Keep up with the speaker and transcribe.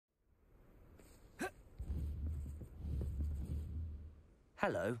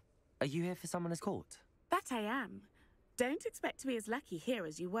Hello. Are you here for Summoner's Court? That I am. Don't expect to be as lucky here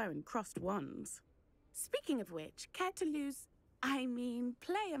as you were in Crossed Wands. Speaking of which, care to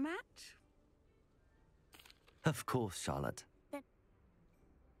play a match? Of course, Charlotte.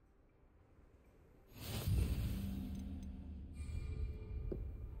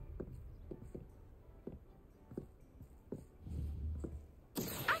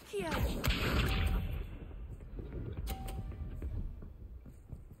 Accio!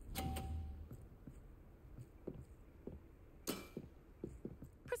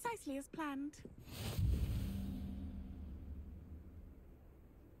 Precisely as planned.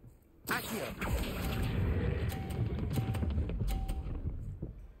 Accio!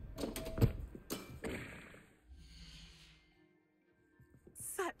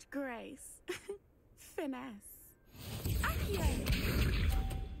 Such grace. Finesse. Accio!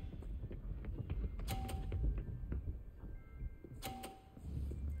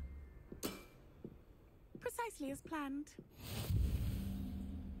 Precisely as planned.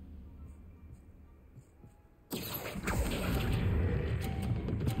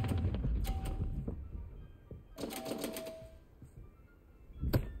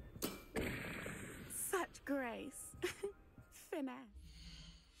 Such grace. Finesse.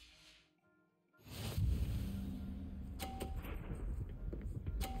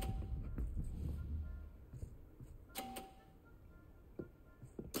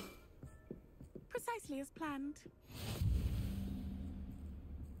 Precisely as planned.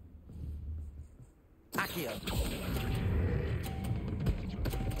 Accio!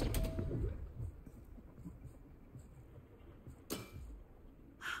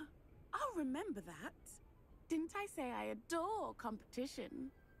 I'll remember that. Didn't I say I adore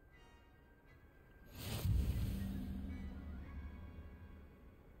competition?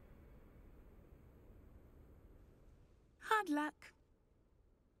 Hard luck.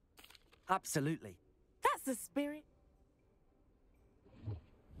 Absolutely. That's the spirit.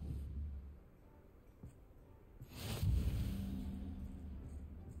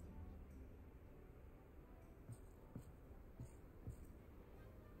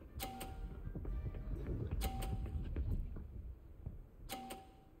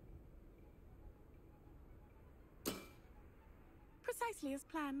 Precisely as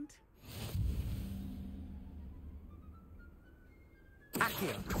planned.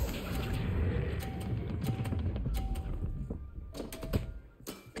 Accio!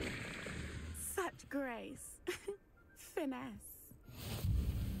 Such grace. Finesse.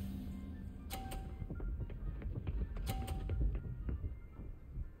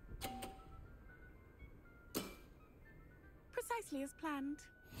 Precisely as planned.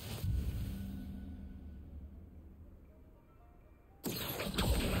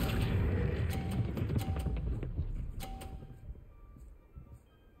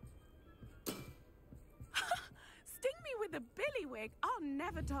 Sting me with a billywig. I'll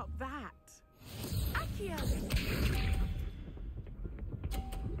never top that. Accio!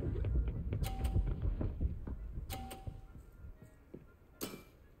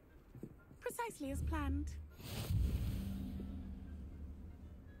 Precisely as planned.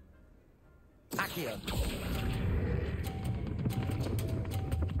 Accio!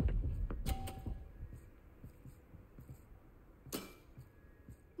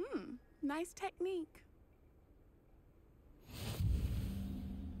 Nice technique.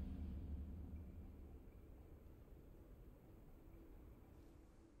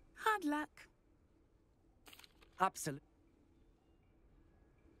 Hard luck. Absolutely.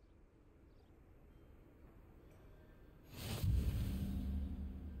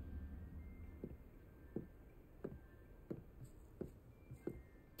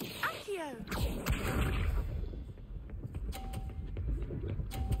 Accio!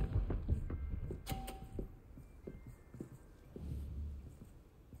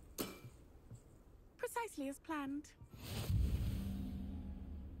 Precisely as planned.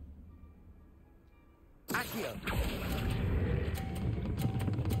 Accio!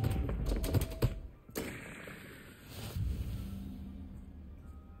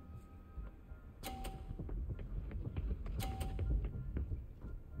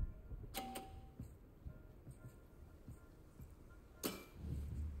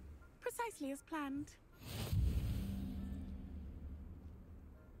 Precisely as planned.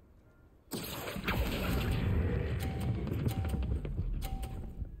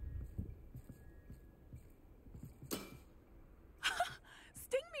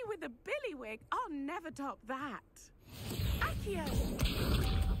 With a billywig, I'll never top that. Accio!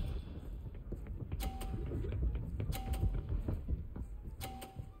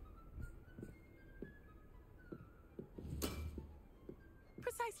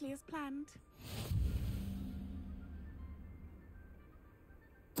 Precisely as planned.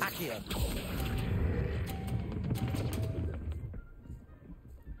 Accio.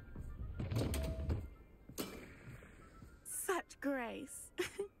 Such grace.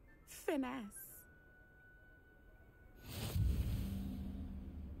 Finesse.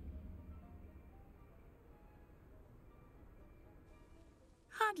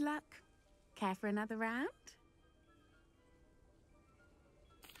 Hard luck. Care for another round?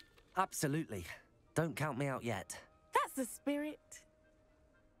 Absolutely. Don't count me out yet. That's the spirit.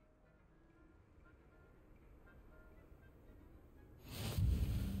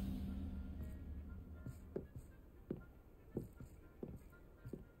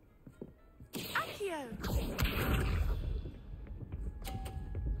 Accio!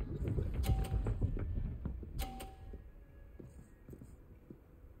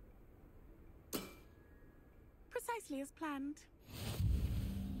 Precisely as planned.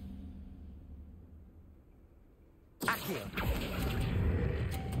 Accio.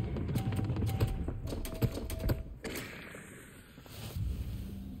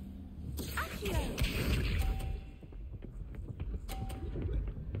 Accio!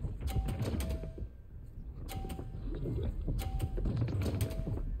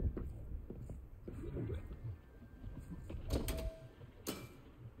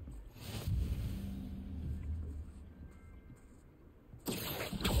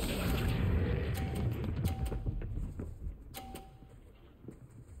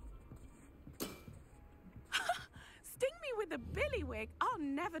 Sting me with a billywig. I'll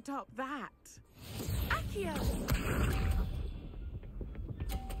never top that. Accio!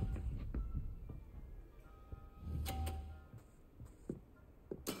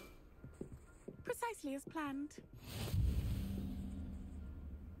 Precisely as planned.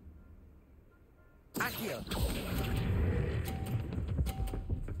 Accio.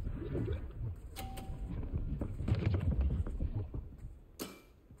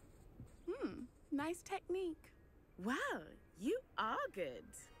 Nice technique. Well, you are good.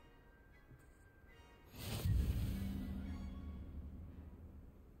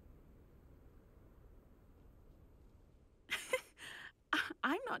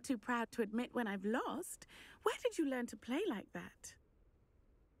 I'm not too proud to admit when I've lost. Where did you learn to play like that?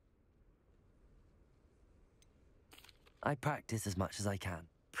 I practice as much as I can.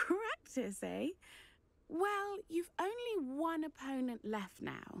 Practice, eh? Well, you've only one opponent left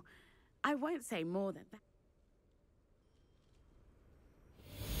now. I won't say more than that.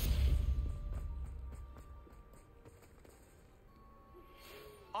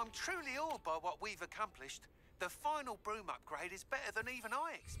 I'm truly awed by what we've accomplished. The final broom upgrade is better than even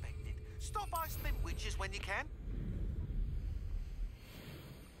I expected. Stop icing them witches when you can.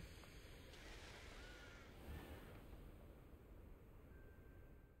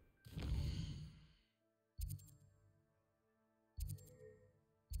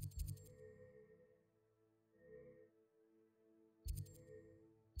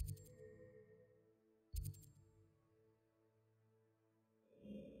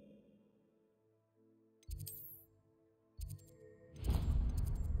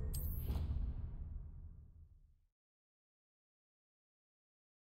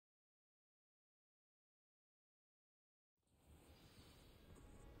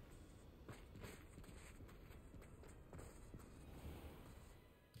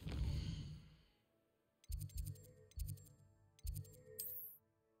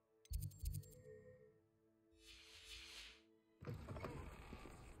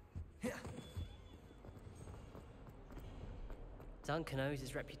 Duncan owes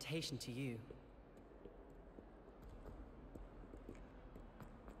his reputation to you.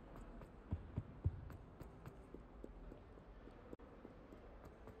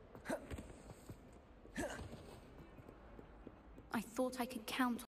 I thought I could count